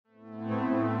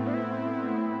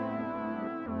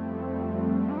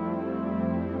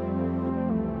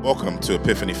Welcome to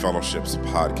Epiphany Fellowship's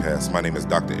podcast. My name is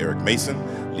Dr. Eric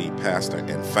Mason, lead pastor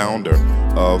and founder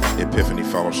of Epiphany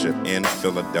Fellowship in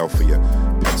Philadelphia,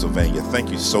 Pennsylvania. Thank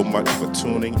you so much for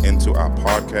tuning into our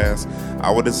podcast.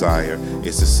 Our desire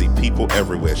is to see people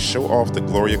everywhere show off the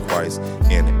glory of Christ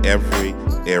in every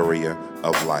area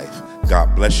of life.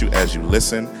 God bless you as you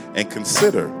listen, and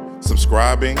consider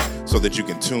subscribing so that you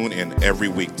can tune in every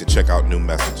week to check out new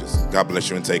messages. God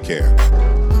bless you and take care.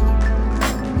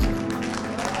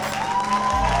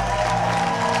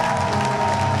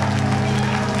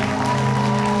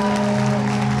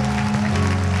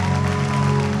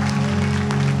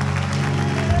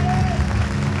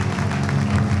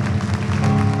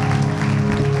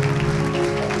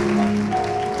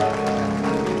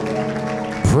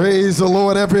 Praise the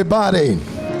Lord, everybody.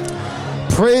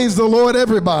 Praise the Lord,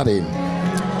 everybody.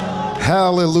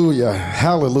 Hallelujah.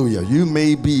 Hallelujah. You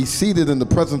may be seated in the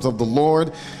presence of the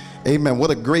Lord. Amen.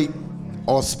 What a great,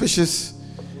 auspicious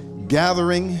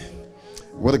gathering.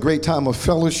 What a great time of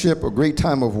fellowship, a great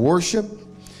time of worship.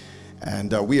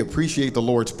 And we appreciate the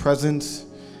Lord's presence,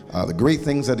 the great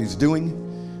things that he's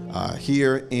doing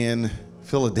here in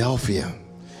Philadelphia.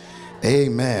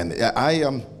 Amen.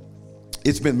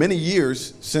 It's been many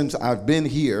years since I've been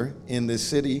here in this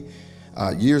city.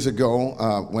 Years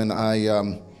ago, when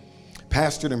I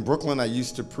pastored in Brooklyn, I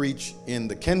used to preach in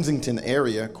the Kensington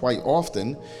area quite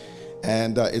often,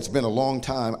 and it's been a long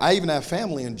time. I even have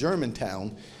family in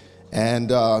Germantown, and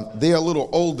they're a little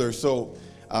older, so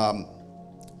I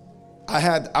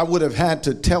would have had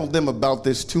to tell them about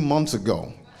this 2 months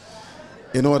ago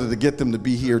in order to get them to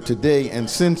be here today. And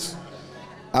since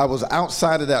I was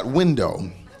outside of that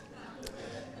window,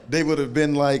 they would have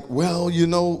been like, well, you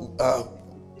know,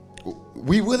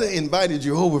 we would have invited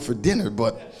you over for dinner,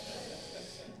 but,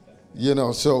 you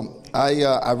know, so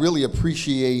I really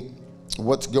appreciate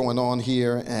what's going on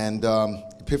here. And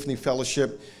Epiphany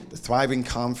Fellowship, the Thriving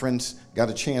Conference, got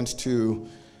a chance to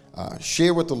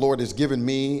share what the Lord has given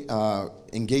me,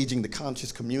 engaging the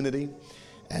conscious community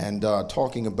and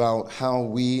talking about how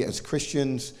we as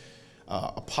Christians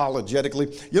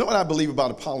apologetically. You know what I believe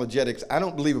about apologetics? I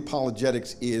don't believe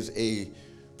apologetics is a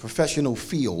professional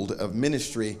field of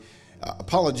ministry.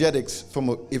 Apologetics,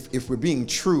 if we're being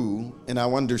true in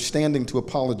our understanding to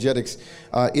apologetics,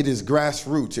 it is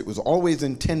grassroots. It was always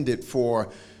intended for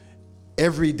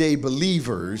everyday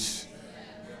believers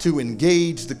to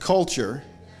engage the culture,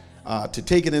 to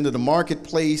take it into the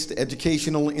marketplace, the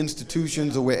educational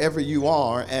institutions, or wherever you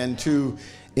are, and to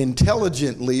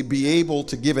intelligently be able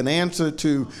to give an answer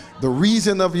to the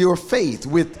reason of your faith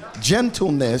with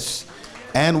gentleness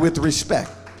and with respect.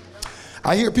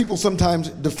 I hear people sometimes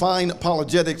define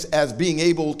apologetics as being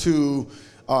able to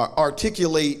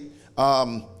articulate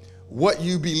what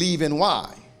you believe and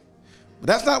why. But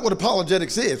that's not what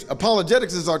apologetics is.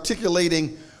 Apologetics is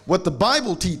articulating what the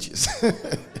Bible teaches,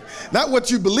 not what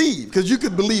you believe, because you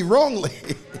could believe wrongly.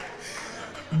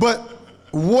 But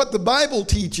what the Bible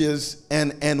teaches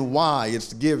and why. It's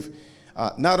to give,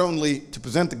 not only to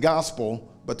present the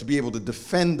gospel, but to be able to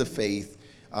defend the faith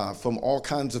from all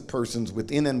kinds of persons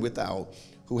within and without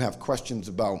who have questions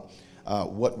about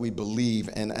what we believe.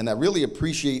 And I really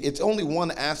appreciate, it's only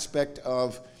one aspect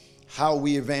of how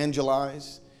we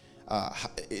evangelize.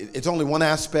 It's only one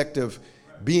aspect of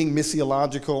being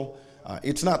missiological.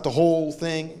 It's not the whole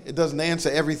thing. It doesn't answer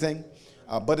everything,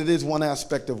 but it is one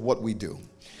aspect of what we do.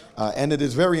 And it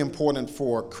is very important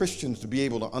for Christians to be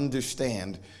able to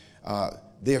understand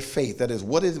their faith. That is,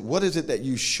 what is it that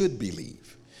you should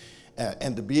believe?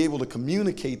 And to be able to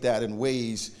communicate that in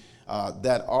ways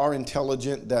that are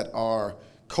intelligent, that are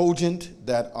cogent,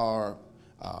 that are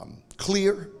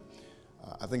clear.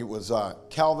 I think it was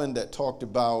Calvin that talked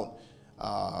about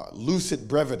lucid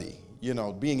brevity, you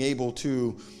know, being able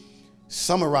to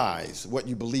summarize what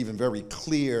you believe in very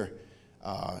clear,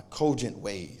 cogent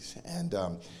ways.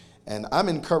 And I'm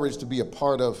encouraged to be a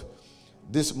part of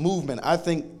this movement. I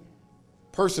think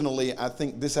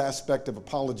this aspect of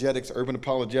apologetics, urban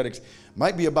apologetics,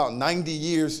 might be about 90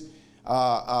 years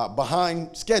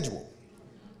behind schedule.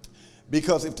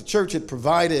 Because if the church had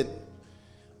provided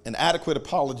an adequate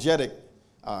apologetic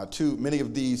to many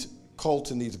of these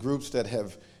cults and these groups that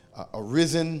have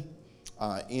arisen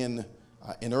in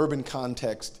urban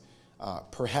context,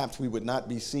 perhaps we would not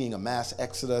be seeing a mass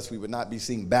exodus. We would not be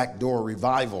seeing backdoor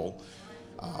revival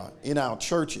in our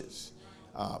churches.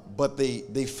 But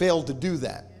they failed to do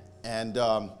that, and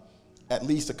at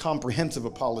least a comprehensive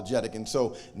apologetic. And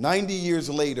so 90 years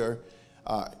later,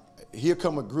 here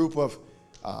come a group of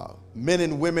men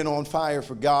and women on fire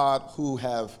for God who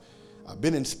have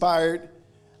been inspired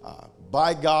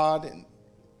by God and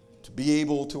to be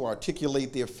able to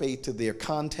articulate their faith to their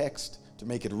context, to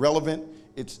make it relevant.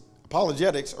 It's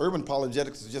apologetics. Urban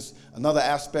apologetics is just another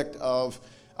aspect of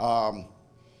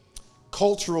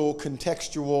cultural,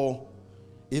 contextual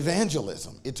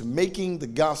evangelism. It's making the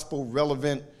gospel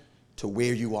relevant to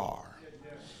where you are.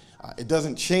 It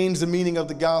doesn't change the meaning of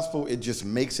the gospel, it just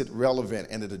makes it relevant,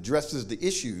 and it addresses the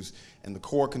issues and the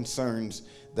core concerns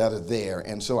that are there.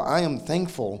 And so I am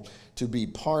thankful to be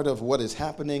part of what is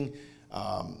happening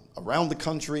around the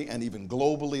country and even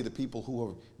globally, the people who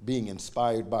are being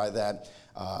inspired by that.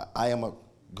 I am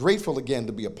grateful again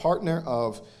to be a partner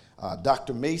of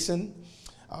Dr. Mason.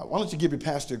 Why don't you give your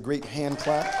pastor a great hand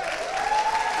clap?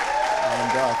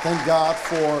 And thank God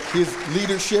for his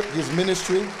leadership, his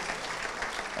ministry.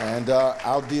 And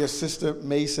our dear sister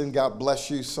Mason, God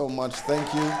bless you so much.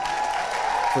 Thank you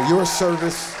for your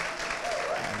service.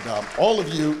 And all of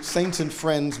you, saints and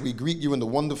friends, we greet you in the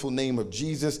wonderful name of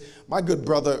Jesus. My good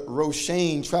brother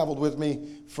Roshane traveled with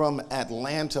me from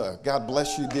Atlanta. God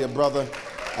bless you, dear brother,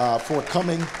 for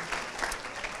coming.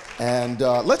 And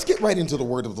let's get right into the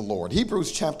word of the Lord.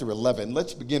 Hebrews chapter 11.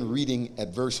 Let's begin reading at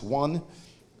verse 1.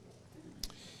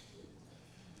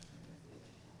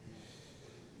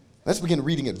 Let's begin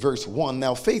reading at verse 1.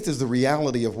 Now, faith is the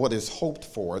reality of what is hoped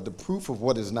for, the proof of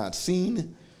what is not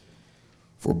seen.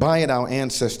 For by it our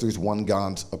ancestors won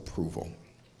God's approval.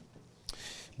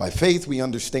 By faith we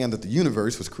understand that the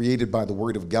universe was created by the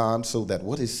word of God, so that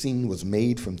what is seen was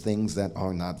made from things that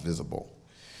are not visible.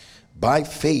 By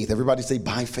faith, everybody say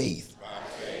by faith. By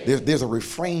faith. There's a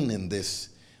refrain in this.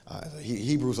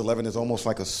 Hebrews 11 is almost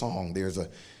like a song. There's a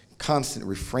constant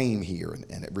refrain here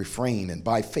and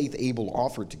by faith Abel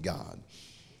offered to God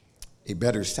a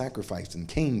better sacrifice than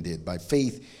Cain did. By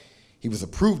faith he was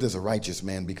approved as a righteous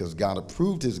man because God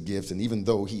approved his gifts, and even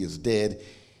though he is dead,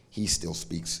 he still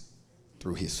speaks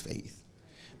through his faith.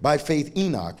 By faith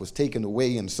Enoch was taken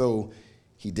away, and so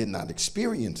he did not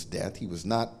experience death. He was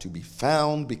not to be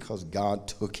found because God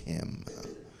took him.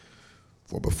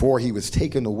 For before he was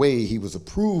taken away, he was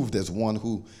approved as one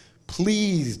who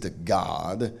pleased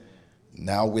God.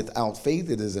 Now without faith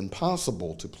it is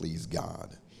impossible to please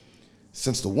God,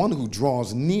 since the one who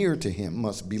draws near to him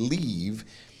must believe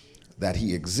that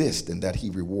he exists and that he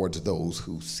rewards those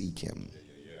who seek him.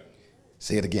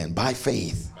 Say it again. By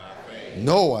faith.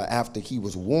 Noah, after he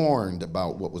was warned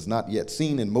about what was not yet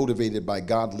seen and motivated by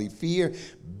godly fear,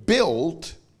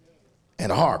 built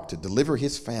an ark to deliver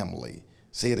his family.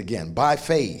 Say it again. By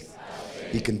faith.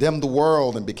 He condemned the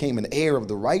world and became an heir of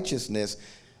the righteousness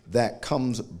that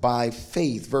comes by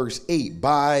faith. Verse 8,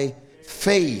 by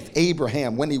faith,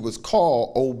 Abraham, when he was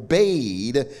called,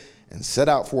 obeyed and set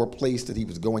out for a place that he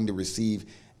was going to receive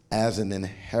as an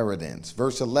inheritance.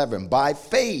 Verse 11, by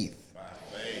faith,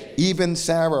 even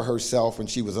Sarah herself, when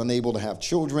she was unable to have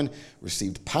children,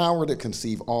 received power to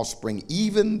conceive offspring,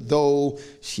 even though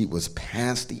she was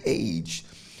past the age,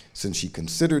 since she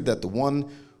considered that the one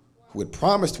who had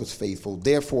promised was faithful.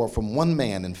 Therefore, from one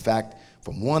man, in fact,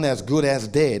 from one as good as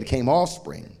dead, came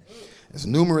offspring, as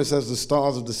numerous as the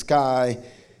stars of the sky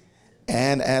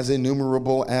and as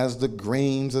innumerable as the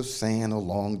grains of sand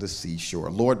along the seashore.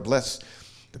 Lord, bless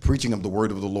the preaching of the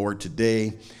word of the Lord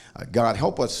today. God,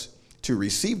 help us to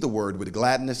receive the word with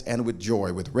gladness and with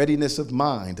joy, with readiness of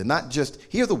mind, and not just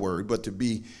hear the word, but to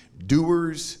be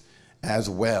doers as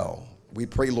well. We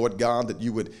pray, Lord God, that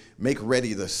you would make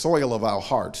ready the soil of our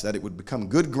hearts, that it would become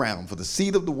good ground for the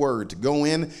seed of the word to go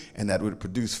in, and that it would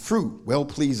produce fruit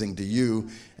well-pleasing to you,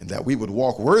 and that we would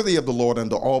walk worthy of the Lord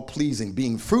unto all pleasing,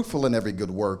 being fruitful in every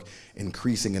good work,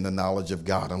 increasing in the knowledge of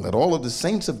God. And let all of the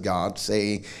saints of God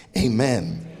say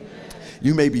amen.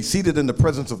 You may be seated in the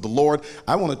presence of the Lord.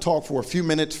 I want to talk for a few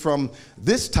minutes from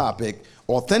this topic,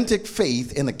 authentic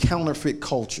faith in a counterfeit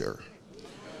culture.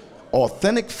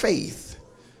 Authentic faith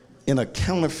in a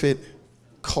counterfeit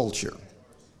culture.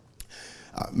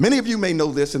 Many of you may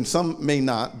know this and some may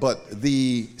not, but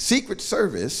the Secret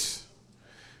Service,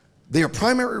 their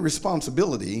primary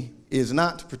responsibility is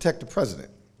not to protect the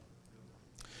president.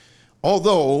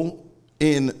 Although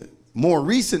in more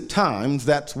recent times,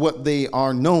 that's what they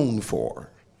are known for.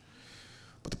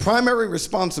 But the primary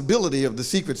responsibility of the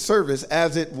Secret Service,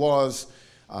 as it was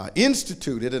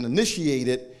instituted and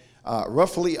initiated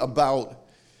roughly about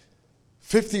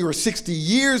 50 or 60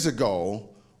 years ago,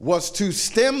 was to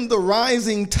stem the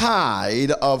rising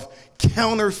tide of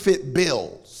counterfeit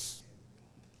bills.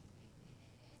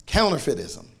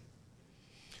 Counterfeitism.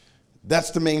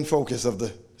 That's the main focus of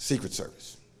the Secret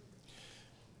Service.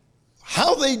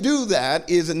 How they do that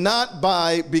is not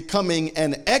by becoming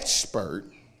an expert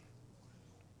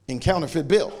in counterfeit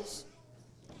bills.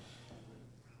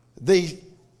 They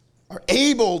are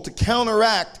able to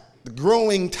counteract the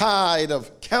growing tide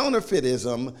of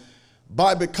counterfeitism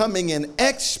by becoming an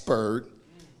expert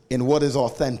in what is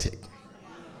authentic.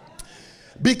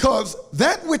 Because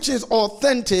that which is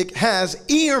authentic has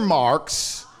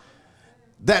earmarks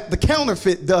that the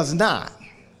counterfeit does not.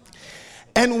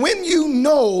 And when you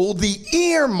know the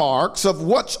earmarks of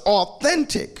what's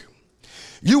authentic,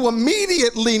 you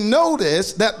immediately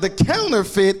notice that the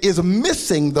counterfeit is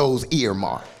missing those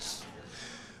earmarks.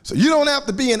 So you don't have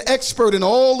to be an expert in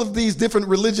all of these different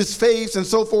religious faiths and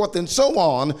so forth and so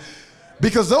on,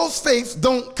 because those faiths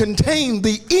don't contain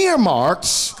the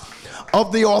earmarks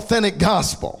of the authentic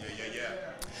gospel.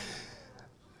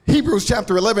 Hebrews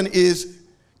chapter 11 is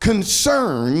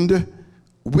concerned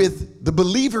with the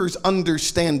believer's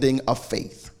understanding of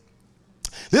faith.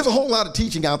 There's a whole lot of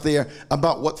teaching out there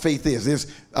about what faith is.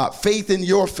 There's faith in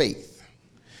your faith.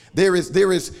 There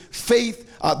is faith.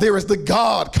 There is the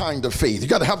God kind of faith. You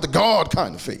got to have the God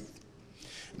kind of faith.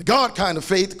 The God kind of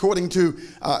faith, according to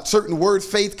certain word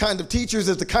faith kind of teachers,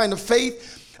 is the kind of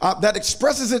faith that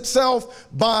expresses itself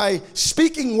by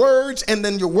speaking words, and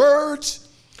then your words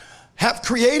have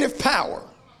creative power.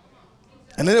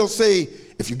 And then they'll say,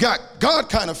 if you got God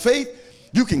kind of faith,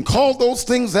 you can call those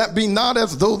things that be not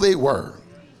as though they were.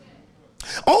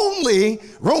 Only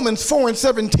Romans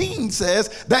 4:17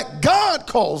 says that God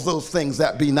calls those things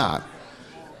that be not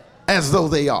as though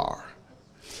they are.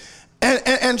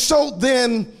 And so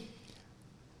then,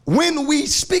 when we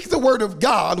speak the word of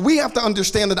God, we have to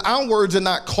understand that our words are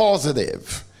not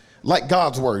causative like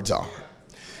God's words are.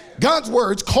 God's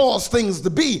words cause things to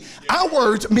be. Our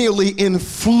words merely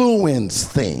influence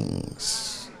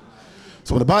things.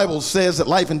 So when the Bible says that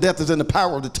life and death is in the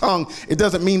power of the tongue, it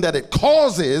doesn't mean that it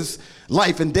causes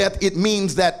life and death. It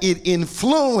means that it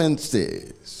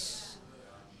influences.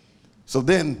 So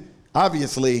then,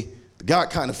 obviously, the God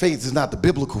kind of faith is not the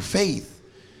biblical faith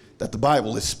that the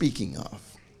Bible is speaking of.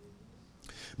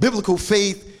 Biblical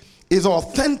faith is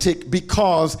authentic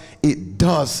because it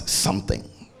does something.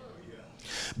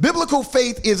 Biblical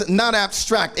faith is not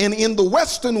abstract. And in the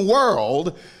Western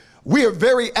world, we are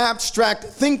very abstract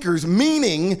thinkers,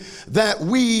 meaning that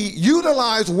we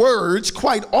utilize words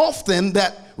quite often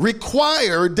that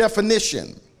require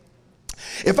definition.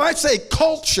 If I say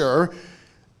culture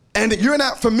and you're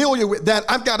not familiar with that,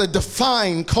 I've got to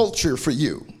define culture for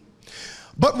you.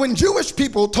 But when Jewish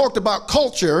people talked about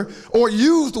culture or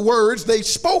used words, they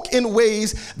spoke in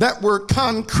ways that were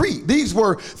concrete. These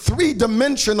were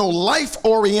three-dimensional,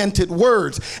 life-oriented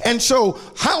words. And so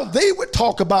how they would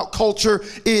talk about culture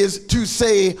is to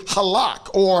say halak,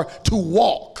 or to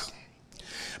walk.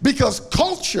 Because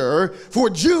culture for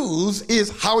Jews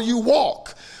is how you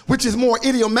walk, which is more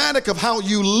idiomatic of how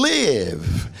you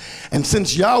live. And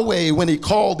since Yahweh, when he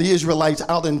called the Israelites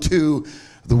out into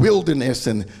the wilderness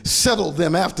and settled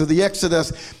them after the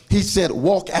Exodus, he said,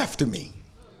 walk after me.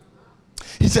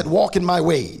 He said, walk in my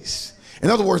ways.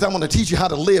 In other words, I want to teach you how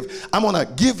to live. I want to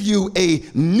give you a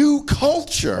new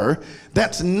culture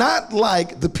that's not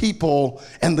like the people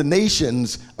and the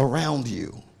nations around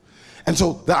you. And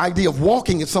so the idea of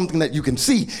walking is something that you can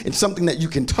see. It's something that you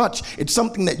can touch. It's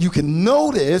something that you can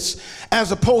notice,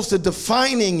 as opposed to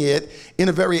defining it in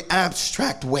a very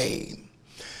abstract way.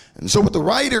 And so what the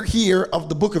writer here of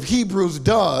the book of Hebrews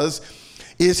does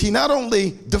is he not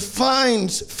only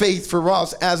defines faith for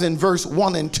us, as in verse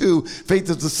 1 and 2, faith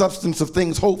is the substance of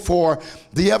things hoped for,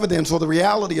 the evidence or the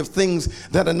reality of things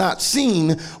that are not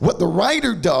seen. What the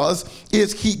writer does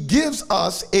is he gives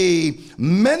us a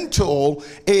mental,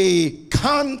 a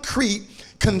concrete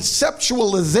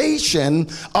conceptualization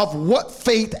of what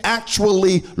faith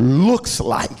actually looks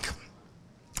like.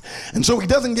 And so he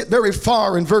doesn't get very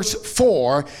far in verse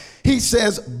 4. He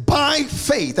says, by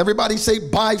faith. Everybody say,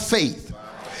 by faith.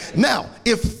 Now,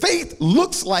 if faith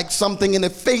looks like something and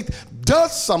if faith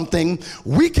does something,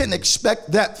 we can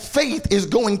expect that faith is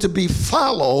going to be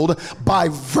followed by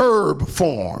verb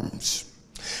forms.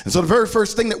 And so the very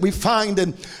first thing that we find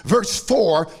in verse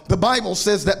 4, the Bible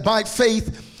says that by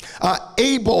faith,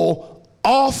 Abel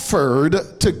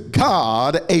offered to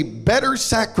God a better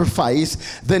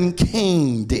sacrifice than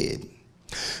Cain did.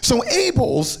 So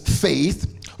Abel's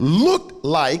faith looked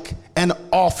like an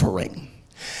offering.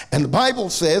 And the Bible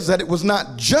says that it was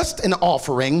not just an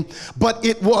offering, but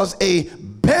it was a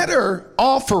better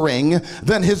offering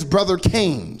than his brother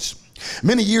Cain's.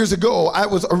 Many years ago, I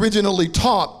was originally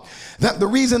taught that the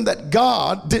reason that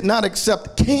God did not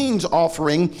accept Cain's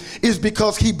offering is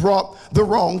because he brought the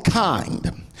wrong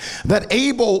kind. That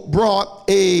Abel brought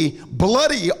a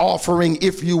bloody offering,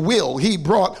 if you will. He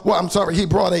brought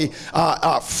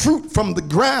a fruit from the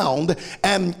ground,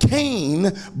 and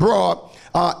Cain brought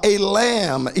a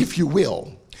lamb, if you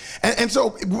will. And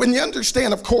so when you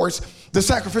understand, of course, the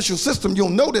sacrificial system, you'll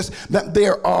notice that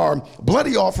there are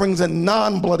bloody offerings and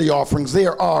non-bloody offerings.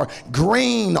 There are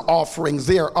grain offerings.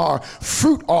 There are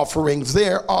fruit offerings.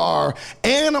 There are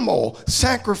animal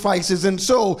sacrifices. And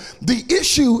so the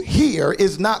issue here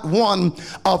is not one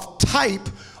of type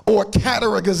or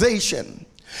categorization.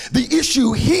 The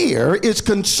issue here is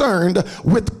concerned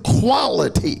with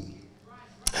quality.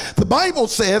 The Bible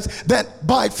says that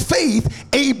by faith,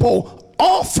 Abel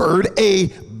offered a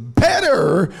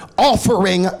better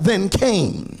offering than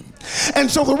Cain. And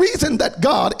so the reason that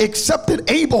God accepted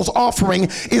Abel's offering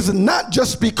is not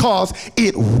just because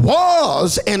it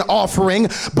was an offering,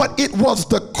 but it was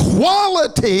the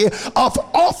quality of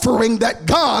offering that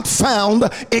God found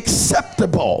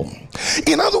acceptable.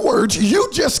 In other words, you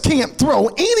just can't throw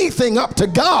anything up to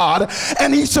God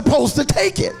and he's supposed to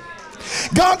take it.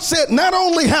 God said, not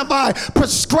only have I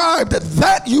prescribed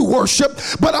that you worship,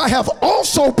 but I have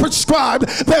also prescribed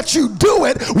that you do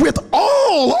it with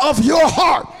all of your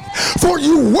heart. For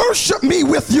you worship me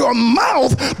with your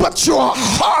mouth, but your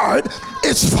heart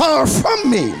is far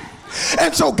from me.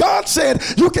 And so God said,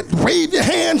 you could wave your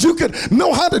hands, you could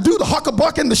know how to do the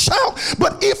huckabuck and the shout,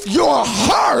 but if your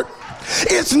heart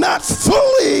is not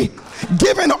fully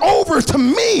given over to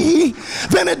me,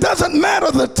 then it doesn't matter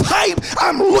the type.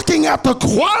 I'm looking at the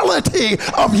quality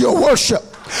of your worship.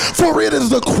 For it is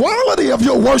the quality of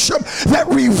your worship that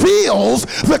reveals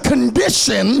the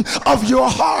condition of your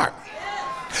heart.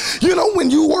 You know, when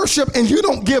you worship and you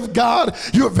don't give God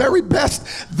your very best,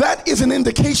 that is an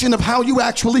indication of how you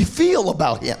actually feel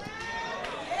about him.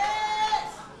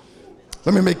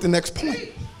 Let me make the next point.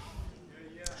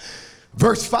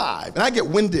 Verse 5, and I get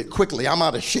winded quickly. I'm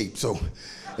out of shape, so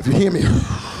if you hear me.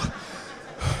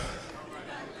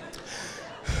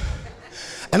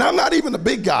 And I'm not even a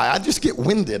big guy. I just get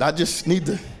winded. I just need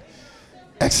to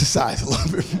exercise a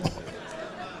little bit more.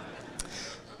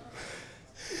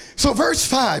 So verse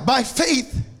 5, by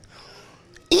faith,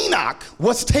 Enoch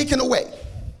was taken away.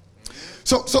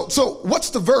 So what's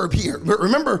the verb here?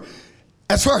 Remember,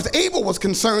 as far as Abel was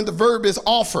concerned, the verb is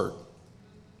offered.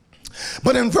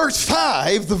 But in verse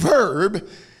 5, the verb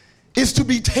is to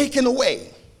be taken away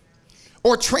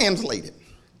or translated.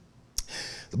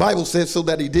 The Bible says so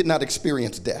that he did not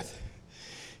experience death.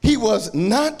 He was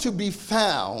not to be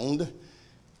found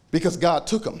because God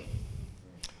took him.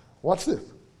 Watch this.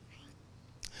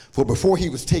 For before he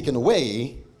was taken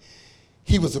away,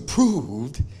 he was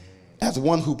approved as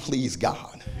one who pleased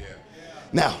God.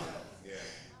 Now,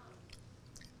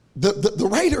 the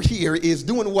writer here is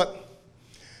doing what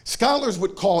scholars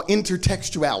would call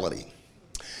intertextuality.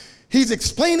 He's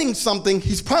explaining something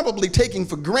he's probably taking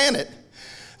for granted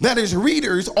that his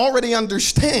readers already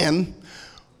understand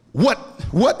what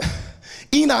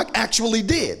Enoch actually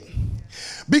did.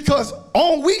 Because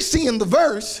all we see in the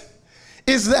verse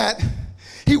is that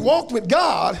he walked with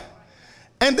God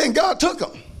and then God took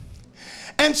him.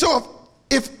 And so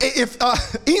if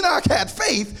Enoch had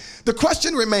faith, the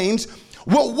question remains,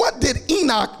 well, what did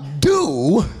Enoch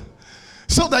do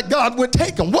so that God would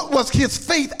take him? What was his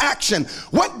faith action?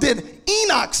 What did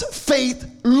Enoch's faith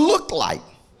look like?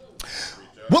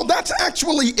 Well, that's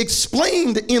actually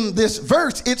explained in this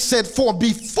verse. It said, for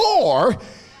before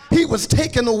he was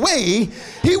taken away,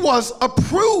 he was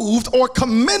approved or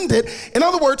commended. In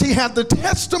other words, he had the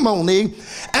testimony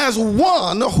as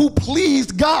one who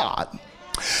pleased God.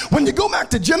 When you go back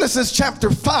to Genesis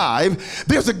chapter 5,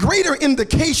 there's a greater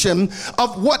indication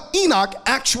of what Enoch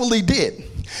actually did.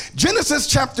 Genesis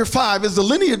chapter 5 is the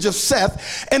lineage of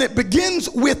Seth, and it begins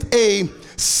with a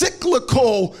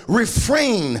cyclical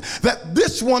refrain that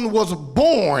this one was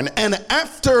born, and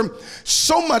after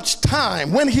so much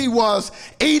time, when he was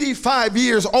 85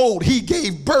 years old, he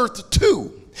gave birth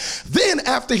to. Then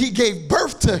after he gave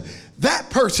birth to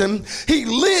that person, he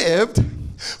lived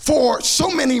for so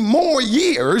many more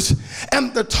years,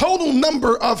 and the total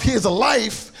number of his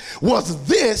life was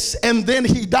this, and then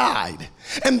he died.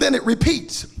 And then it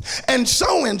repeats. And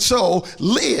so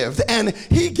lived, and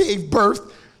he gave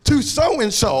birth to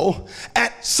so-and-so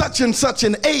at such and such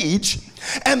an age.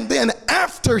 And then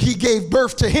after he gave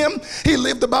birth to him, he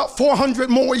lived about 400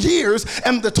 more years,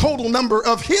 and the total number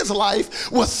of his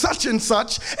life was such and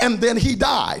such, and then he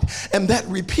died. And that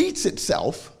repeats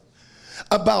itself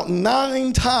about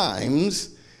 9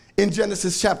 times in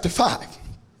Genesis chapter 5.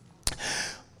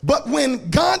 But when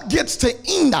God gets to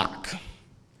Enoch,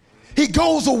 he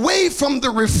goes away from the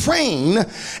refrain,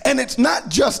 and it's not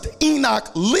just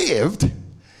Enoch lived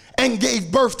and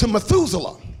gave birth to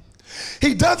Methuselah.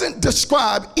 He doesn't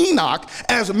describe Enoch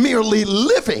as merely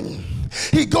living.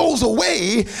 He goes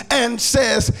away and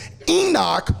says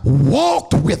Enoch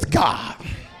walked with God.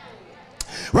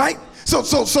 right?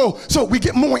 So we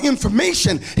get more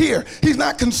information here. He's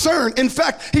not concerned. In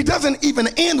fact, he doesn't even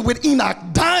end with Enoch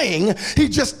dying. He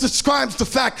just describes the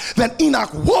fact that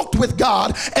Enoch walked with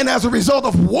God, and as a result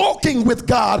of walking with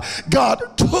God, God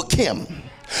took him.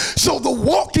 So the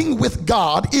walking with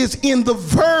God is in the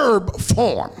verb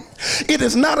form. It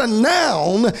is not a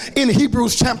noun in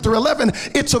Hebrews chapter 11.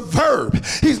 It's a verb.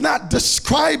 He's not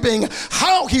describing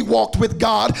how he walked with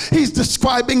God. He's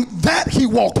describing that he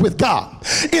walked with God.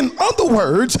 In other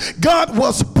words, God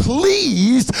was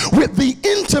pleased with the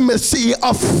intimacy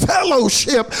of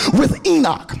fellowship with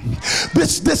Enoch.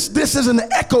 This is an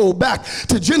echo back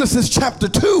to Genesis chapter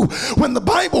 2 when the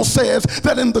Bible says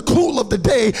that in the cool of the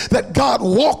day that God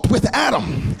walked with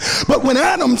Adam. But when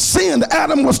Adam sinned,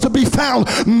 Adam was to be found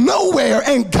nowhere,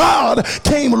 and God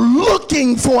came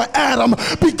looking for Adam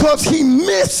because he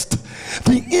missed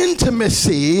the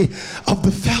intimacy of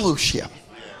the fellowship.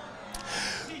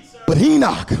 But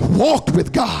Enoch walked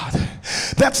with God.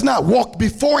 That's not walked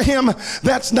before him.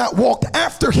 That's not walked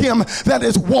after him. That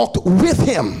is walked with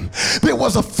him. There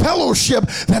was a fellowship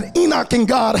that Enoch and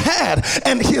God had,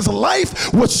 and his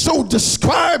life was so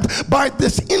described by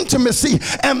this intimacy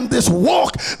and this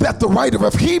walk that the writer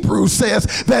of Hebrews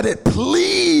says that it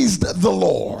pleased the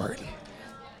Lord.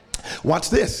 Watch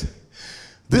this.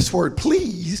 This word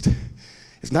pleased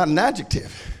is not an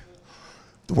adjective.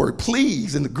 The word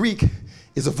please in the Greek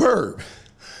is a verb.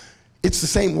 It's the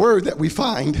same word that we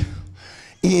find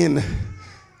in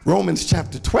Romans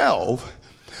chapter 12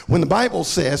 when the Bible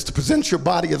says to present your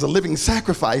body as a living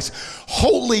sacrifice,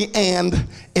 holy and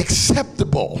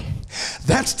acceptable.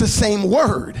 That's the same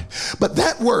word, but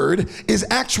that word is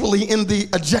actually in the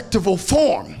adjectival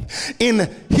form.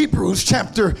 In Hebrews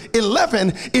chapter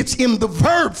 11, it's in the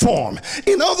verb form.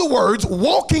 In other words,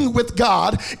 walking with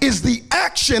God is the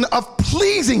action of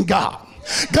pleasing God.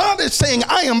 God is saying,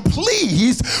 I am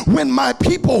pleased when my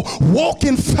people walk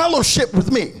in fellowship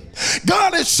with me.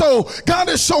 God is so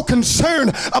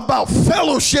concerned about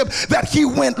fellowship that he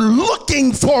went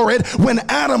looking for it when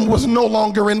Adam was no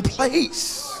longer in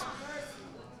place.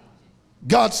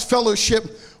 God's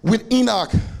fellowship with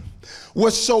Enoch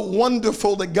was so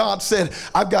wonderful that God said,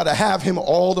 I've got to have him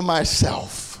all to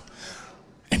myself,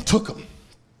 and took him.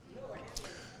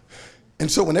 And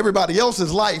so when everybody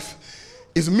else's life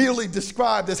is merely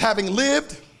described as having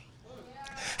lived,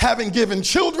 having given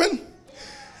children,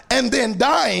 and then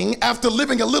dying after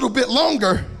living a little bit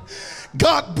longer,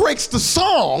 God breaks the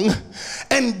song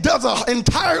and does an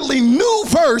entirely new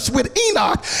verse with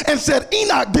Enoch and said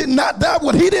Enoch did not die.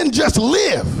 What he didn't just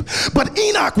live, but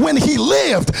Enoch, when he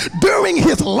lived during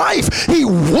his life, he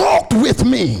walked with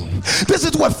me. This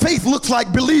is what faith looks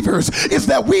like, believers, is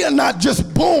that we are not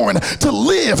just born to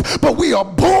live, but we are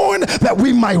born that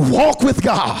we might walk with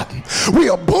God. We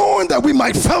are born that we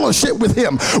might fellowship with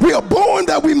him. We are born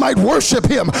that we might worship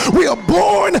him. We are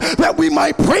born that we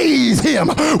might praise him.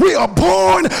 We are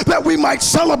born that we might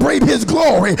celebrate his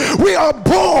glory. We are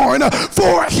born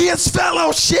for his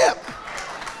fellowship.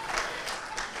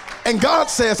 And God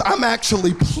says, I'm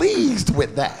actually pleased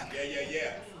with that.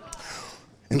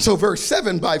 And so verse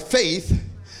 7, by faith,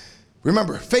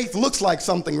 remember, faith looks like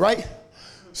something, right?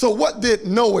 So what did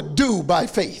Noah do by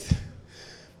faith?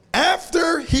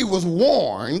 After he was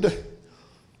warned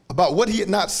about what he had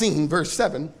not seen, verse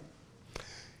 7,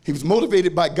 he was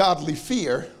motivated by godly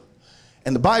fear,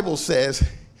 and the Bible says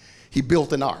he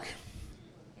built an ark.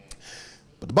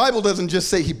 But the Bible doesn't just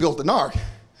say he built an ark.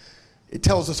 It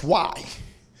tells us why.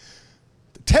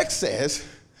 The text says,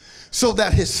 so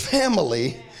that his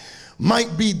family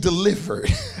might be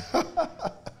delivered.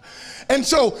 and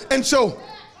so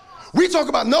we talk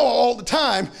about Noah all the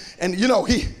time, and you know,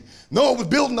 Noah was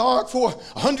building the ark for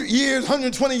 100 years,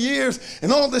 120 years,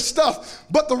 and all this stuff.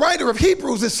 But the writer of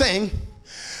Hebrews is saying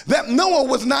that Noah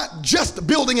was not just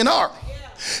building an ark.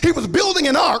 He was building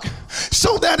an ark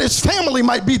so that his family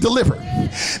might be delivered.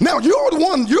 Now you're the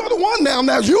one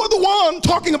now you're the one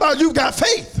talking about you've got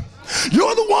faith.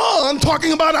 You're the one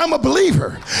talking about I'm a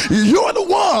believer. You're the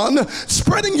one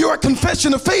spreading your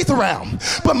confession of faith around.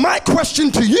 But my question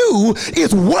to you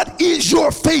is, what is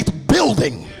your faith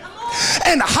building?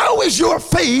 And how is your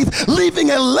faith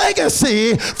leaving a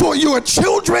legacy for your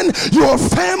children, your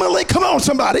family? Come on,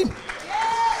 somebody.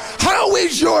 How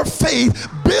is your faith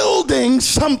building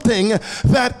something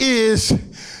that is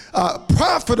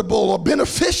profitable or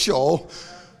beneficial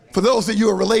for those that you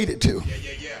are related to?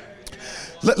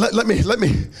 Let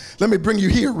me bring you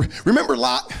here. Remember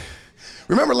Lot?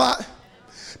 Remember Lot?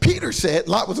 Peter said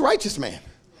Lot was a righteous man.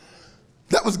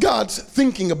 That was God's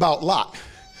thinking about Lot,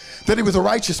 that he was a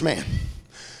righteous man.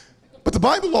 But the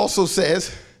Bible also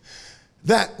says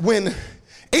that when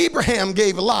Abraham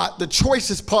gave Lot the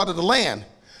choicest part of the land,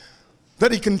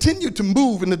 that he continued to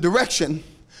move in the direction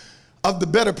of the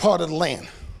better part of the land.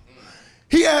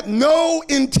 He had no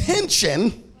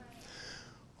intention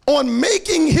on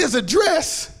making his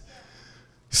address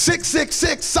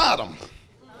 666 Sodom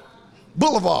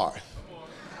Boulevard.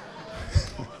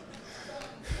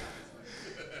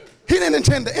 He didn't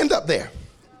intend to end up there.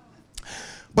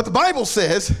 But the Bible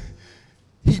says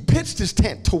he pitched his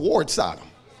tent toward Sodom.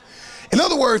 In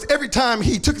other words, every time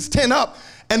he took his tent up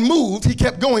and moved, he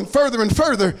kept going further and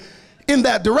further in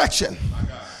that direction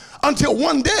until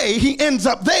one day he ends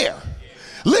up there,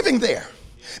 living there.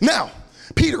 Now,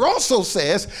 Peter also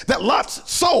says that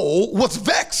Lot's soul was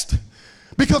vexed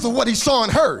because of what he saw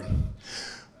and heard.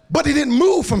 But he didn't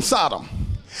move from Sodom.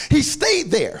 He stayed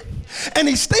there. And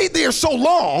he stayed there so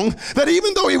long that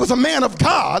even though he was a man of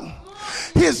God,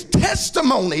 his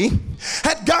testimony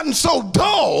had gotten so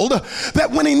dulled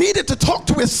that when he needed to talk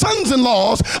to his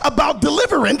sons-in-laws about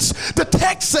deliverance, the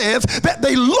text says that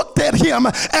they looked at him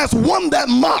as one that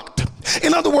mocked.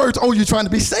 In other words, oh, you're trying to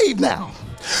be saved now.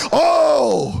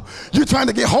 Oh, you're trying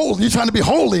to get holy. You're trying to be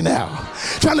holy now.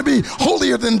 Trying to be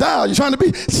holier than thou. You're trying to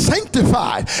be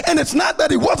sanctified. And it's not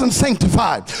that he wasn't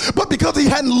sanctified, but because he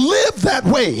hadn't lived that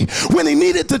way. When he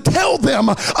needed to tell them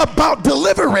about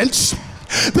deliverance,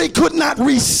 they could not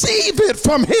receive it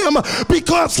from him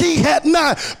because he had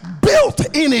not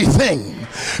built anything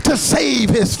to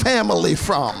save his family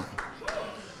from.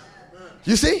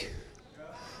 You see?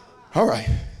 All right.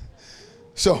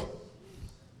 So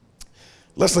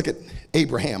let's look at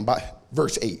Abraham by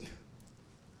verse 8.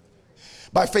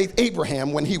 By faith,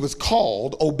 Abraham, when he was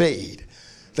called, obeyed.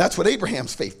 That's what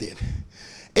Abraham's faith did.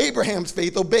 Abraham's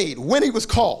faith obeyed when he was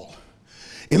called.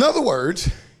 In other words,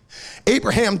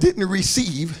 Abraham didn't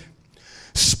receive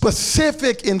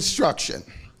specific instruction.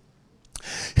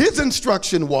 His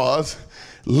instruction was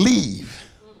leave.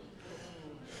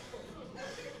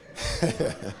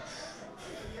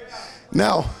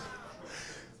 Now,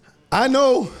 I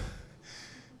know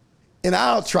in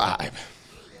our tribe,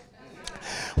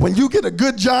 when you get a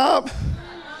good job,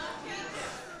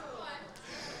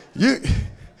 you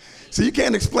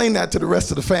can't explain that to the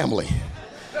rest of the family.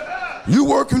 You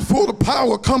working for the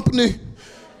power company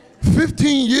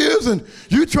 15 years and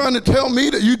you trying to tell me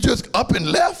that you just up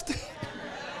and left?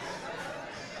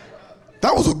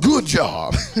 That was a good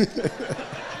job.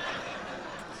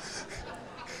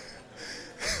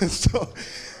 So,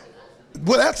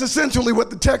 well, that's essentially what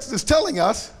the text is telling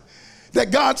us,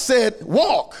 that God said,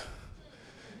 walk.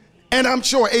 And I'm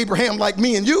sure Abraham, like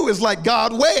me and you, is like,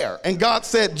 God, where? And God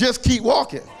said, just keep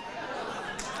walking.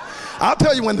 I'll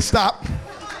tell you when to stop.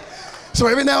 So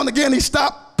every now and again, he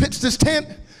stopped, pitched his tent,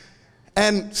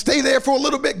 and stay there for a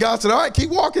little bit. God said, all right,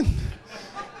 keep walking.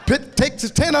 Takes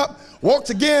his tent up, walks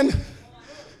again,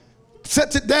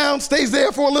 sets it down, stays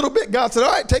there for a little bit. God said,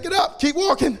 all right, take it up, keep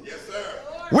walking. Yes, sir.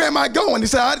 Where am I going? He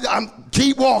said, I'm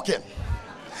keep walking.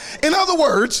 In other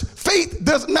words, faith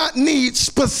does not need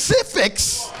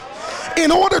specifics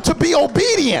in order to be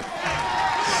obedient.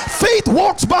 Faith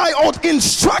walks by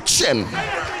instruction,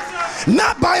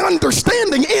 not by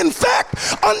understanding. In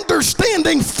fact,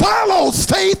 understanding follows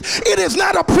faith. It is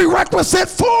not a prerequisite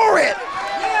for it.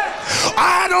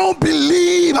 I don't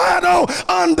believe, I don't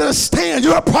understand.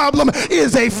 Your problem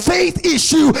is a faith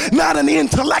issue, not an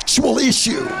intellectual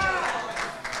issue.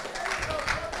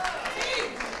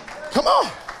 Come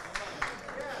on.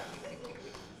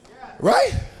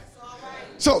 Right?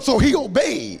 So he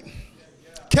obeyed,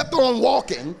 kept on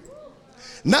walking,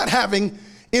 not having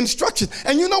instructions.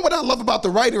 And you know what I love about the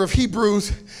writer of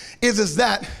Hebrews is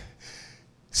that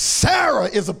Sarah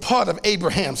is a part of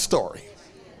Abraham's story.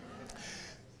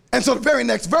 And so the very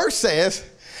next verse says,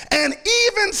 and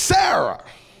even Sarah,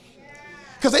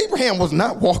 because Abraham was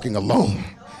not walking alone.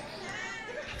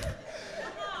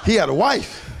 He had a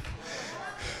wife.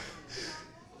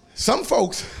 Some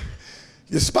folks,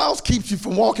 your spouse keeps you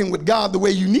from walking with God the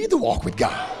way you need to walk with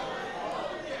God.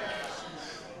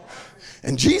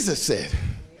 And Jesus said,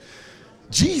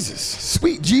 Jesus,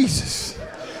 sweet Jesus,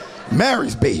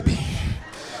 Mary's baby,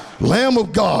 Lamb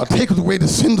of God, take away the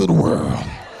sins of the world,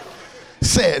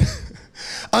 said,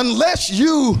 unless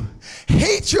you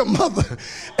hate your mother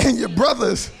and your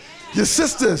brothers, your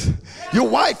sisters, your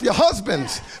wife, your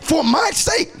husbands, for my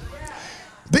sake.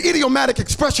 The idiomatic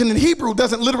expression in Hebrew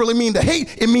doesn't literally mean to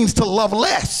hate, it means to love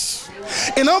less.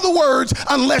 In other words,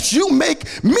 unless you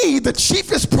make me the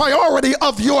chiefest priority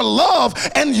of your love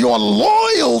and your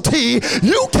loyalty,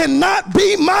 you cannot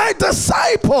be my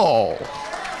disciple.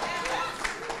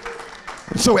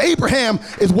 So Abraham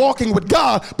is walking with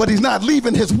God, but he's not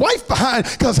leaving his wife behind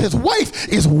because his wife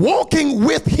is walking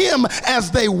with him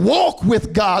as they walk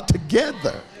with God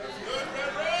together.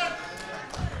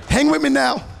 Hang with me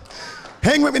now.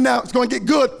 Hang with me now. It's going to get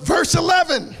good. Verse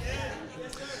 11.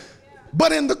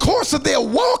 But in the course of their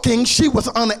walking, she was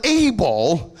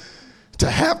unable to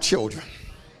have children.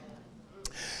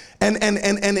 And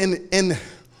in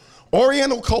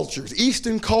Oriental cultures,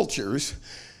 Eastern cultures,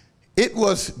 it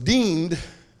was deemed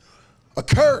a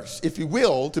curse, if you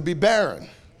will, to be barren.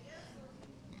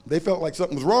 They felt like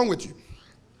something was wrong with you.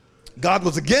 God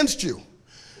was against you.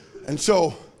 And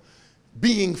so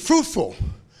being fruitful,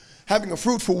 having a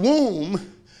fruitful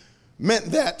womb, meant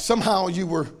that somehow you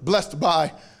were blessed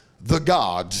by the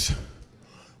gods,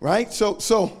 right? So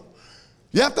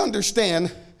you have to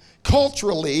understand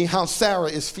culturally how Sarah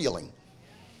is feeling.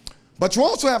 But you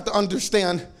also have to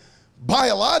understand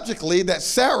biologically that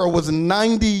Sarah was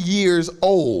 90 years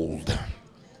old.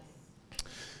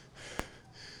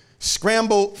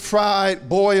 Scrambled, fried,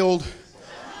 boiled,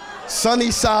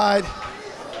 sunny side,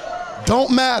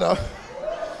 don't matter.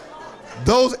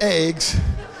 Those eggs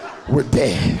were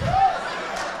dead.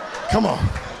 Come on,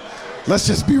 let's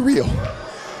just be real.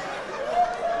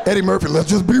 Eddie Murphy, let's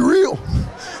just be real.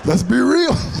 Let's be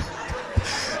real.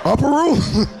 Upper room.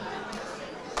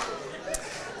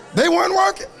 They weren't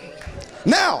working.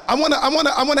 Now, I want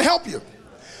to help you.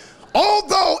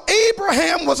 Although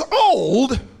Abraham was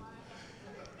old,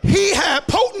 he had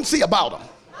potency about him.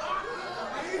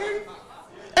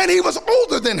 And he was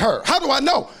older than her. How do I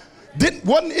know?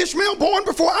 Wasn't Ishmael born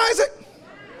before Isaac?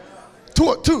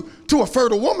 To a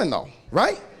fertile woman though,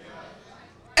 right?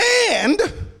 And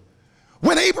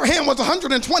when Abraham was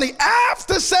 120,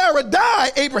 after Sarah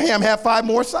died, Abraham had 5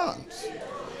 more sons.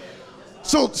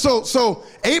 So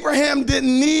Abraham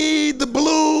didn't need the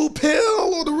blue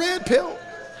pill or the red pill.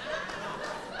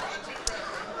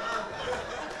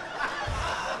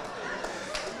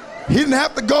 He didn't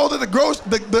have to go to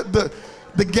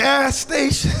the gas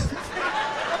station.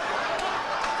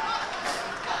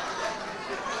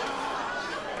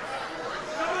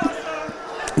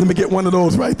 Let me get one of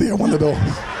those right there, one of those.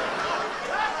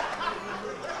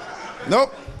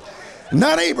 Nope,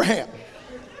 not Abraham.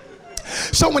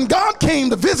 So when God came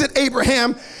to visit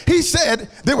Abraham, he said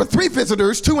there were 3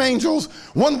 visitors, 2 angels.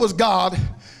 One was God,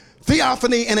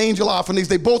 theophany and angelophanies.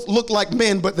 They both looked like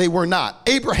men, but they were not.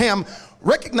 Abraham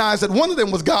recognized that one of them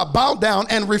was God, bowed down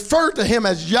and referred to him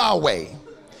as Yahweh.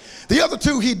 The other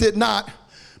 2 he did not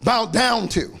bow down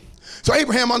to. So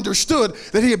Abraham understood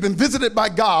that he had been visited by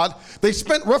God. They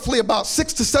spent roughly about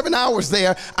 6 to 7 hours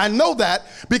there. I know that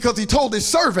because he told his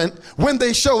servant when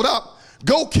they showed up,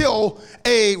 go kill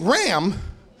a ram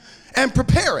and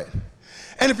prepare it.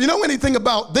 And if you know anything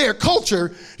about their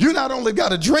culture, you not only got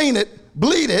to drain it,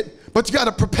 bleed it, but you got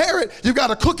to prepare it, you got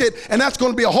to cook it, and that's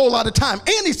going to be a whole lot of time.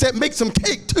 And he said make some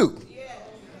cake too. Yeah.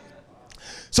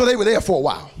 So they were there for a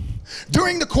while.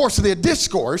 During the course of their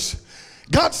discourse,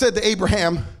 God said to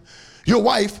Abraham, your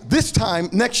wife this time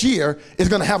next year is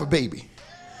going to have a baby.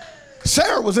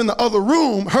 Sarah was in the other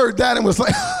room, heard that and was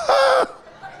like,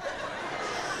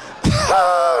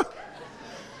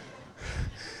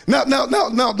 Now,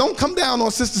 don't come down on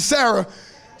Sister Sarah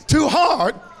too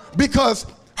hard, because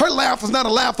her laugh was not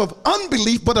a laugh of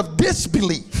unbelief, but of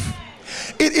disbelief.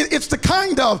 It's the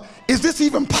kind of, is this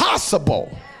even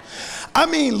possible? I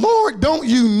mean, Lord, don't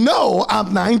you know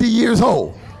I'm 90 years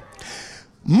old?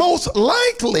 Most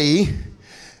likely,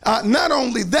 not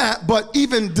only that, but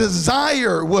even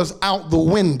desire was out the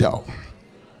window,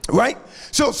 right?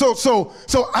 So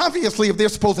obviously, if they're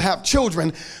supposed to have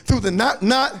children through the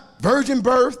not virgin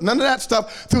birth, none of that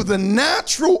stuff, through the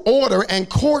natural order and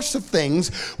course of things,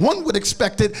 one would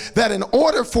expect it that in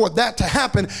order for that to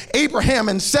happen, Abraham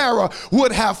and Sarah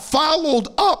would have followed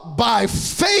up by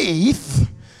faith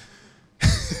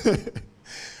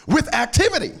with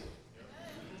activity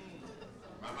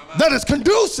that is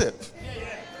conducive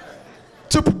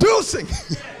to producing.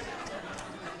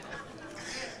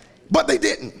 But they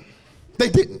didn't. They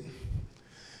didn't.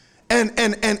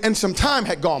 And some time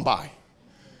had gone by.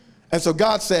 And so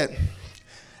God said,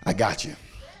 I got you.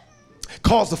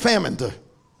 Caused the famine to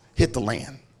hit the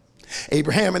land.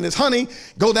 Abraham and his honey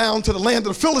go down to the land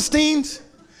of the Philistines.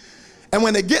 And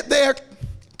when they get there,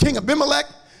 King Abimelech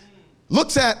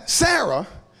looks at Sarah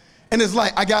and is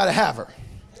like, I got to have her.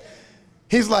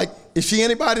 He's like, is she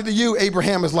anybody to you?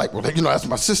 Abraham is like, well, you know, that's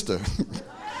my sister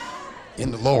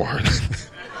in the Lord.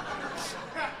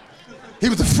 He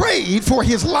was afraid for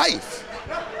his life.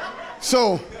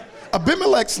 So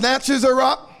Abimelech snatches her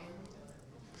up.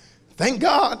 Thank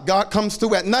God. God comes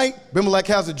through at night. Abimelech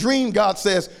has a dream. God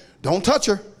says, don't touch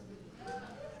her.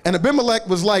 And Abimelech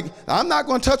was like, I'm not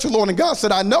going to touch her, Lord. And God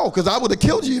said, I know, because I would have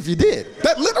killed you if you did.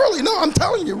 That literally, no, I'm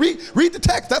telling you, read the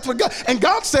text. That's what God, and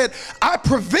God said, I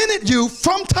prevented you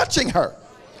from touching her.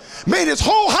 Made his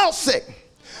whole house sick.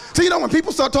 So, when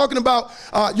people start talking about,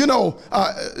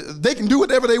 they can do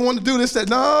whatever they want to do, they said,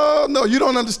 no, you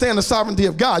don't understand the sovereignty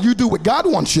of God. You do what God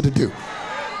wants you to do.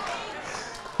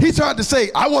 He tried to say,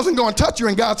 I wasn't going to touch you,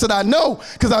 and God said, I know,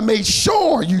 because I made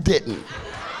sure you didn't.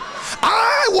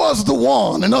 I was the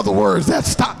one, in other words, that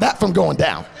stopped that from going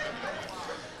down.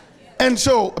 And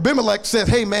so Abimelech said,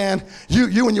 hey man,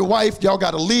 you and your wife, y'all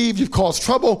got to leave. You've caused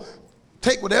trouble.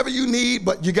 Take whatever you need,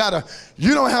 but you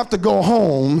don't have to go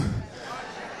home,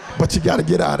 but you got to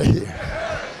get out of here.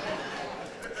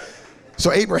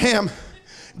 So Abraham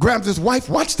grabs his wife.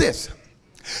 Watch this.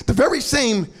 The very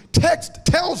same text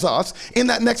tells us in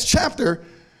that next chapter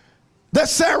that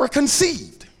Sarah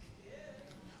conceived.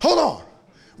 Hold on.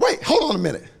 Wait, hold on a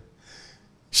minute.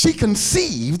 She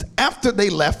conceived after they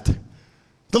left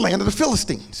the land of the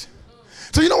Philistines.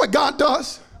 So you know what God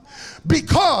does?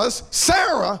 Because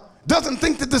Sarah doesn't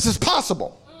think that this is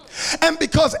possible, and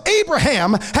because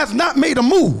Abraham has not made a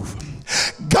move,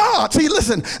 God, see,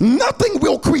 listen, nothing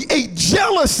will create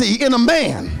jealousy in a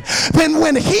man than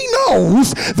when he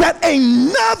knows that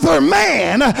another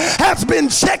man has been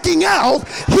checking out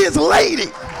his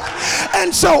lady.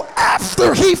 And so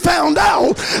after he found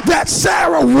out that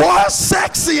Sarah was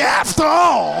sexy after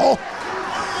all,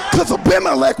 because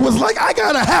Abimelech was like, I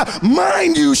gotta have,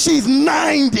 mind you, she's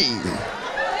 90.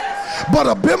 But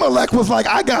Abimelech was like,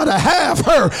 I gotta have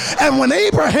her. And when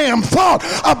Abraham thought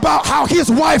about how his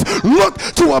wife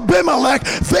looked to Abimelech,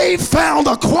 they found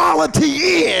a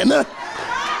quality in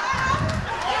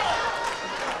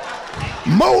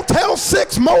Motel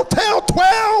 6, Motel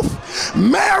 12,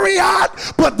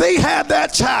 Marriott, but they had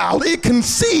that child. It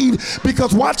conceived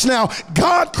because, watch now,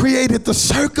 God created the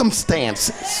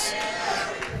circumstances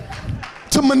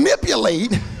to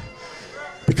manipulate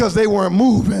because they weren't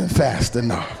moving fast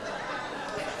enough.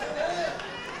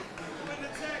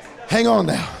 Hang on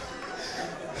now.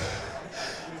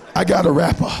 I gotta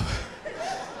wrap up.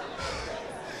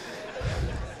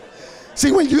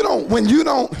 See, when you don't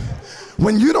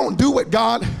do what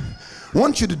God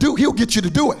wants you to do, he'll get you to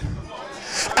do it.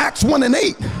 Acts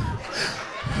 1:8.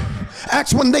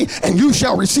 Acts 1:8, and you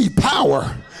shall receive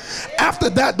power. After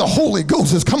that, the Holy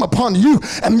Ghost has come upon you,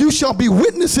 and you shall be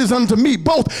witnesses unto me,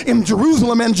 both in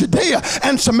Jerusalem and Judea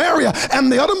and Samaria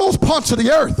and the uttermost parts of the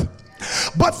earth.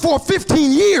 But for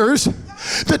 15 years,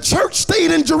 the church stayed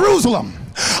in Jerusalem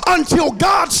until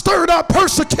God stirred up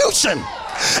persecution.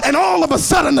 And all of a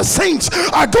sudden, the saints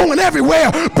are going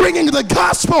everywhere bringing the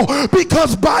gospel,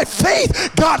 because by faith,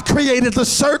 God created the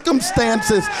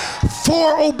circumstances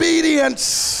for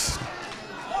obedience.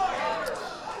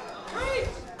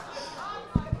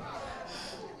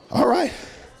 All right.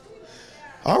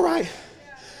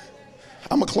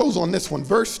 I'm going to close on this one.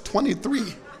 Verse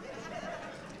 23.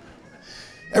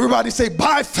 Everybody say,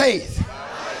 by faith,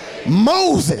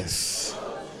 Moses,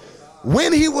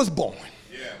 when he was born.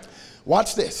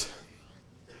 Watch this.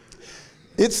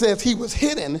 It says he was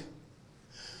hidden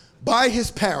by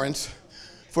his parents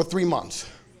for 3 months.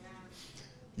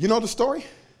 You know the story?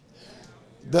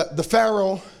 The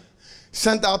Pharaoh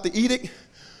sent out the edict.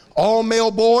 All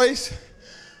male boys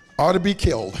are to be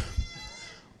killed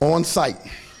on sight.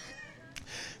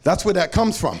 That's where that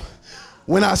comes from.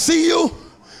 When I see you,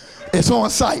 it's on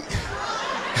sight.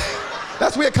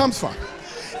 That's where it comes from.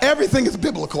 Everything is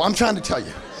biblical, I'm trying to tell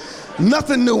you.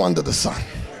 Nothing new under the sun.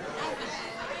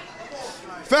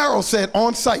 Pharaoh said,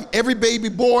 on sight, every baby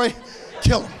boy,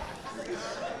 kill him.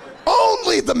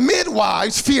 Only the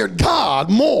midwives feared God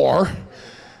more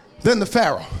than the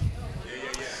Pharaoh.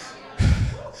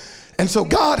 And so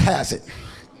God has it.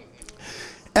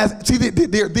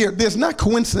 There's not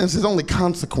coincidence, there's only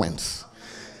consequence.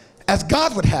 As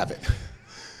God would have it,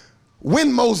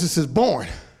 when Moses is born,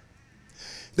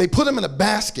 they put him in a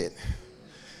basket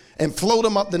and float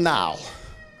him up the Nile,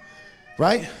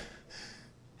 right?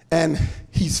 And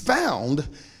he's found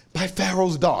by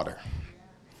Pharaoh's daughter.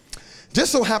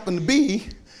 Just so happened to be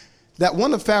that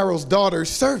one of Pharaoh's daughter's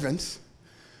servants,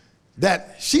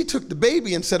 that she took the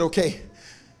baby and said, okay,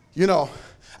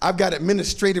 I've got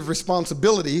administrative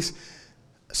responsibilities,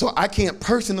 so I can't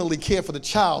personally care for the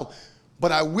child,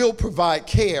 but I will provide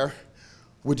care.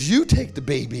 Would you take the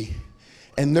baby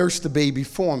and nurse the baby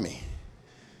for me?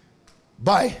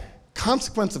 By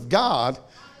consequence of God,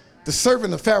 the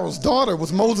servant of Pharaoh's daughter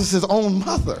was Moses' own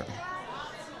mother.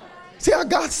 See how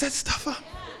God set stuff up?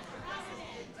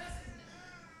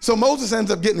 So Moses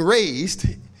ends up getting raised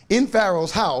in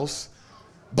Pharaoh's house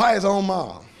by his own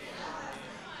mom.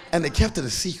 and they kept it a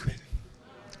secret,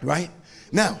 right?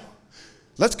 Now,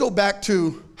 let's go back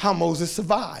to how Moses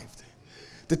survived.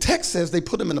 The text says they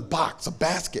put him in a box, a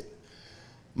basket.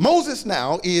 Moses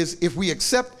now is, if we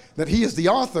accept that he is the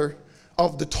author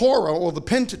of the Torah or the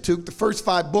Pentateuch, the first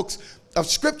 5 books of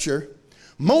Scripture,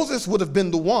 Moses would have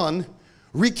been the one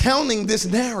recounting this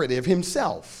narrative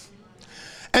himself.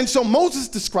 And so Moses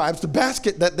describes the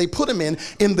basket that they put him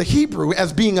in the Hebrew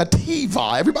as being a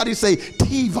tiva. Everybody say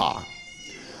tiva,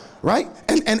 right?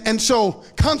 And so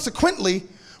consequently,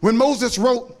 when Moses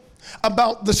wrote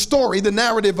about the story, the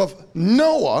narrative of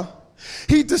Noah,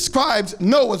 he describes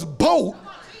Noah's boat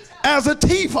as a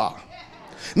tiva.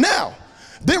 Now,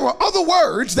 there were other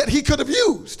words that he could have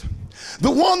used.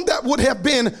 The one that would have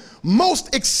been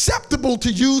most acceptable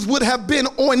to use would have been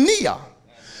oinia,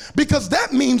 because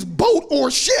that means boat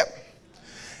or ship.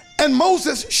 And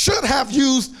Moses should have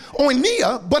used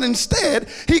oinia, but instead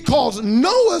he calls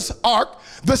Noah's ark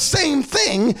the same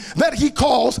thing that he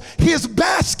calls his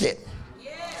basket.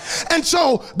 And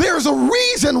so there's a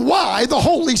reason why the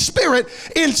Holy Spirit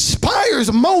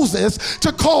inspires Moses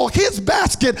to call his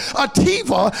basket a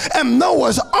tiva and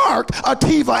Noah's ark a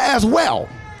tiva as well.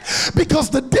 Because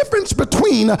the difference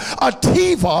between a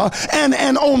tiva and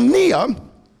an oinia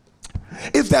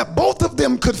is that both of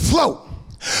them could float.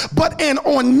 But an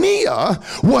oinia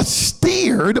was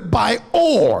steered by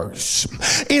oars.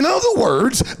 In other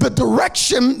words, the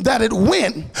direction that it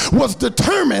went was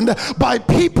determined by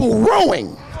people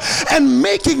rowing and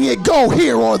making it go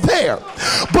here or there.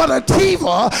 But a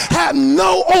tiva had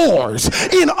no oars.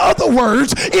 In other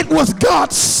words, it was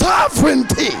God's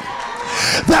sovereignty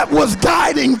that was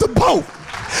guiding the boat.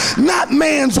 Not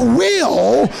man's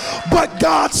will, but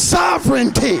God's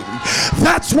sovereignty.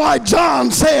 That's why John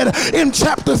said in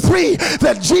chapter 3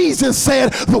 that Jesus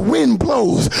said the wind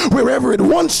blows wherever it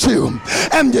wants to,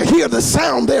 and you hear the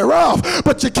sound thereof,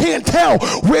 but you can't tell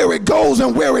where it goes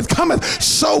and where it cometh.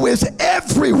 So is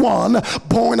everyone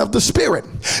born of the Spirit.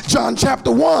 John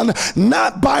chapter 1,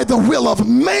 not by the will of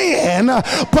man,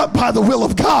 but by the will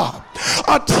of God.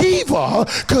 A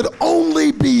tiva could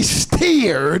only be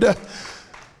steered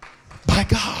by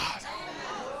God.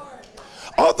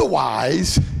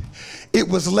 Otherwise, it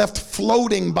was left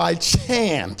floating by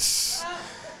chance.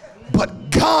 But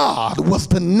God was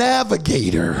the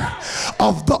navigator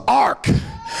of the ark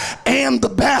and the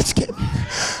basket.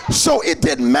 So it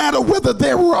didn't matter whether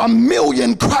there were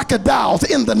 1,000,000 crocodiles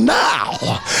in the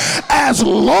Nile. As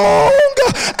long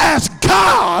as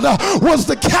God was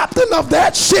the captain of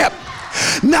that ship,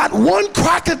 not one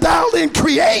crocodile in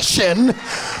creation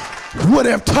would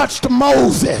have touched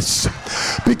Moses,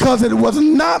 because it was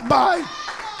not by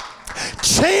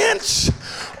chance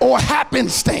or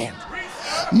happenstance.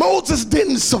 Moses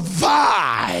didn't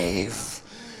survive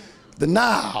the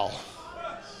Nile.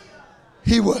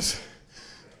 He was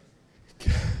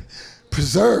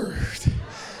preserved,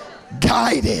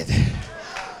 guided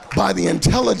by the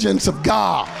intelligence of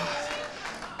God.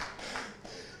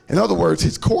 In other words,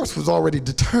 his course was already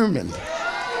determined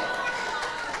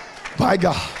by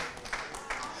God.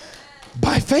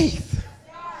 By faith.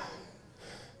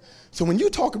 So when you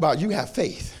talk about you have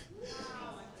faith,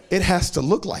 it has to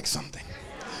look like something.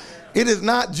 It is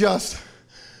not just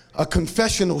a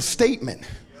confessional statement.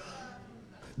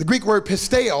 The Greek word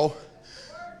pisteo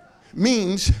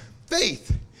means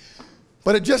faith,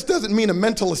 but it just doesn't mean a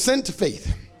mental assent to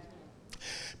faith.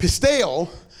 Pisteo,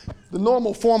 the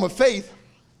normal form of faith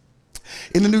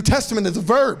in the New Testament, is a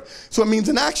verb, so it means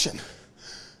an action.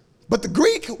 But the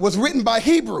Greek was written by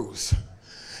Hebrews.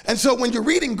 And so when you're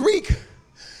reading Greek,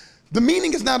 the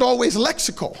meaning is not always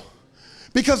lexical,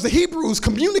 because the Hebrews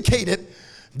communicated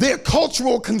their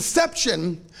cultural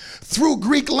conception through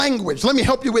Greek language. Let me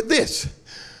help you with this.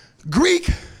 Greek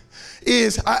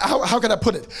is, how can I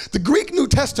put it? The Greek New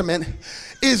Testament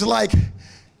is like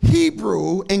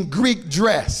Hebrew in Greek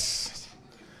dress.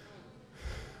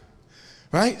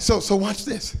 Right? So watch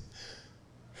this.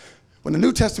 When the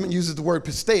New Testament uses the word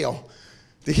pisteo,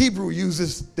 the Hebrew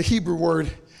uses the Hebrew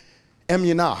word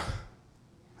emunah.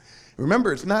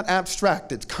 Remember, it's not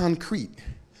abstract, it's concrete.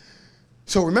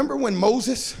 So remember when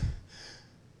Moses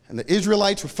and the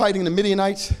Israelites were fighting the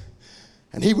Midianites,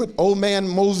 and old man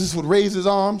Moses would raise his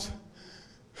arms,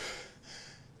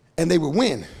 and they would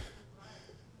win.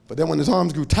 But then when his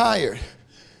arms grew tired,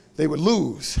 they would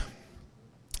lose.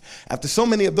 After so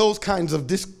many of those kinds of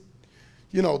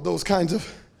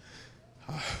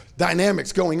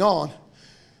dynamics going on,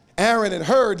 Aaron and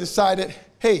Hur decided,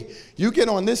 hey, you get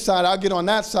on this side, I'll get on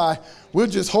that side. We'll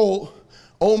just hold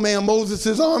old man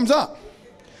Moses' arms up,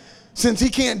 since he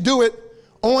can't do it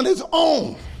on his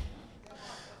own.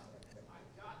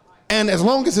 And as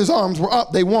long as his arms were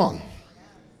up, they won.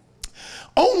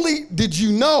 Only did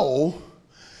you know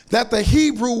that the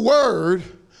Hebrew word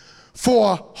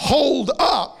for hold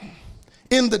up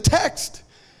in the text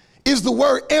is the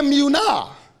word emunah,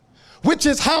 which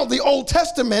is how the Old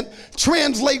Testament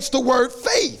translates the word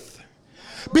faith.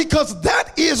 Because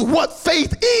that is what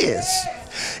faith is.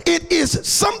 It is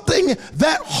something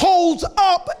that holds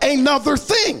up another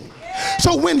thing.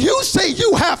 So when you say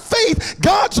you have faith,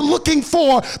 God's looking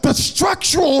for the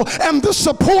structural and the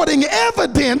supporting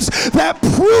evidence that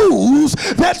proves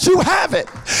that you have it.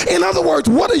 In other words,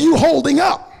 what are you holding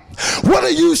up? What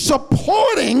are you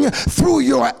supporting through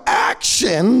your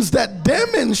actions that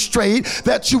demonstrate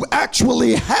that you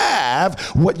actually have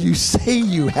what you say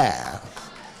you have?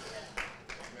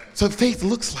 So faith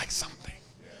looks like something.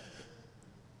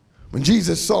 When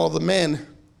Jesus saw the men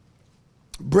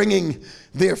bringing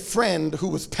their friend who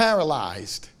was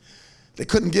paralyzed, they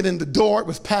couldn't get in the door, it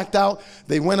was packed out.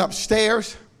 They went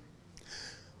upstairs,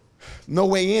 no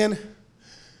way in.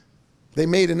 They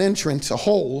made an entrance, a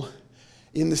hole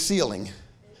in the ceiling,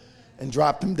 and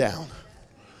dropped him down.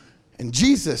 And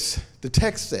Jesus, the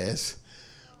text says,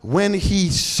 when he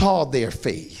saw their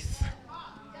faith,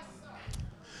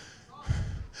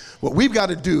 what we've got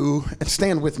to do, and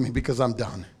stand with me because I'm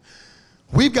done,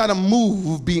 we've got to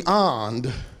move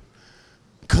beyond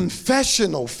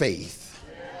confessional faith.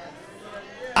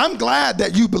 I'm glad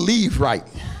that you believe right.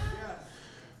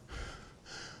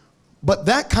 But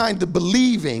that kind of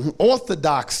believing,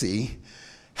 orthodoxy,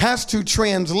 has to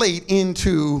translate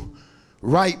into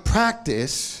right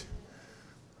practice,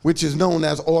 which is known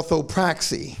as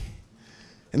orthopraxy.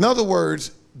 In other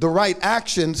words, the right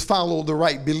actions follow the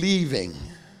right believing.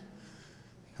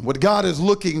 And what God is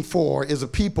looking for is a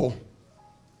people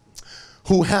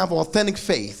who have authentic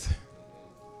faith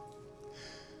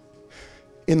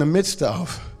in the midst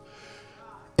of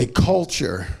a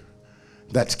culture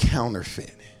that's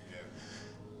counterfeit.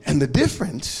 And the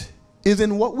difference is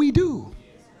in what we do.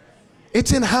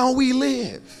 It's in how we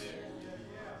live.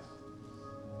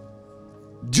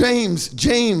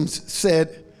 James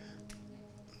said,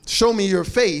 show me your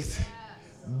faith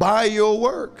by your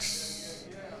works,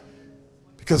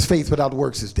 because faith without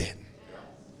works is dead.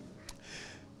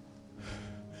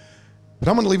 But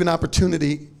I'm going to leave an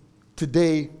opportunity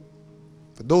today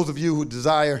for those of you who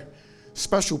desire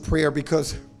special prayer,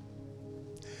 because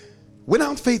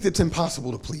without faith it's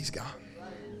impossible to please God.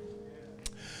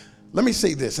 Let me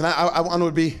say this, and I want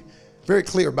to be very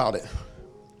clear about it.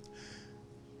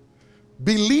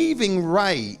 Believing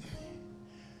right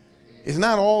is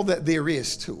not all that there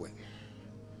is to it.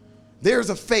 There's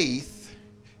a faith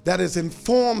that is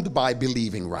informed by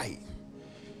believing right,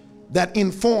 that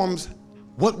informs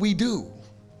what we do,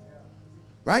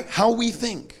 right? How we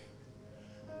think.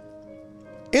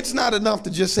 It's not enough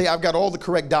to just say, I've got all the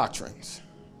correct doctrines.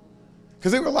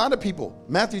 Because there were a lot of people.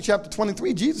 Matthew chapter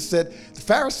 23, Jesus said, the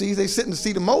Pharisees, they sit in the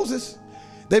seat of Moses.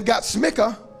 They've got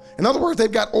smika. In other words,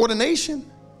 they've got ordination.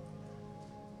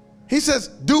 He says,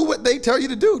 do what they tell you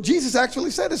to do. Jesus actually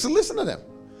said it, so listen to them.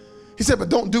 He said, but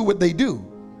don't do what they do.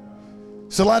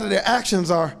 So a lot of their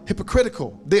actions are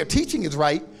hypocritical. Their teaching is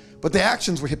right, but their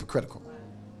actions were hypocritical.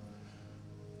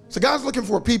 So God's looking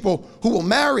for people who will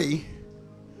marry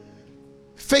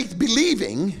faith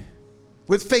believing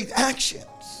with faith actions.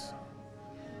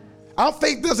 Our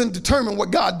faith doesn't determine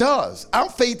what God does. Our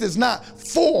faith is not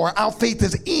for, our faith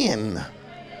is in.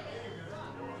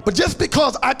 But just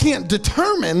because I can't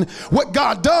determine what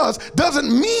God does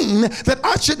doesn't mean that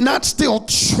I should not still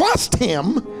trust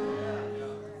him.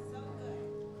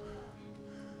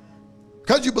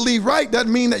 Because you believe right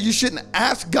doesn't mean that you shouldn't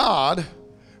ask God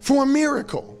for a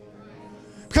miracle.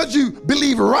 Because you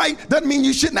believe right doesn't mean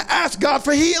you shouldn't ask God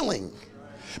for healing.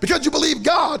 Because you believe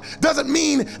God doesn't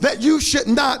mean that you should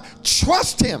not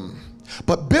trust him.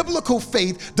 But biblical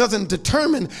faith doesn't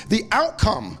determine the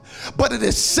outcome, but it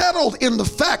is settled in the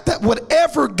fact that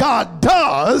whatever God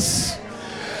does,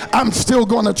 I'm still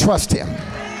going to trust him.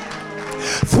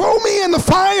 Throw me in the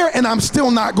fire and I'm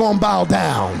still not going to bow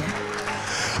down.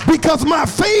 Because my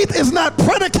faith is not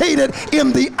predicated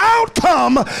in the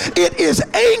outcome, it is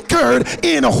anchored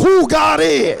in who God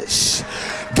is.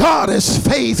 God is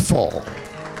faithful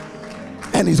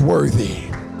and he's worthy.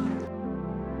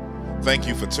 Thank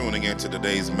you for tuning in to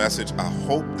today's message. I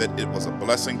hope that it was a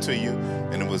blessing to you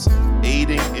and it was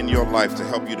aiding in your life to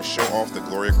help you to show off the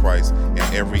glory of Christ in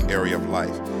every area of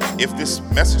life. If this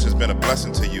message has been a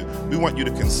blessing to you, we want you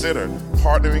to consider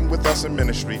partnering with us in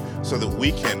ministry so that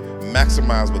we can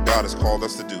maximize what God has called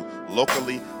us to do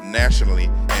locally, nationally,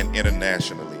 and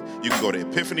internationally. You can go to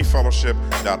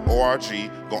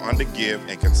epiphanyfellowship.org, go under give,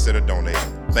 and consider donating.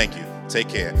 Thank you. Take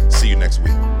care. See you next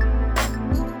week.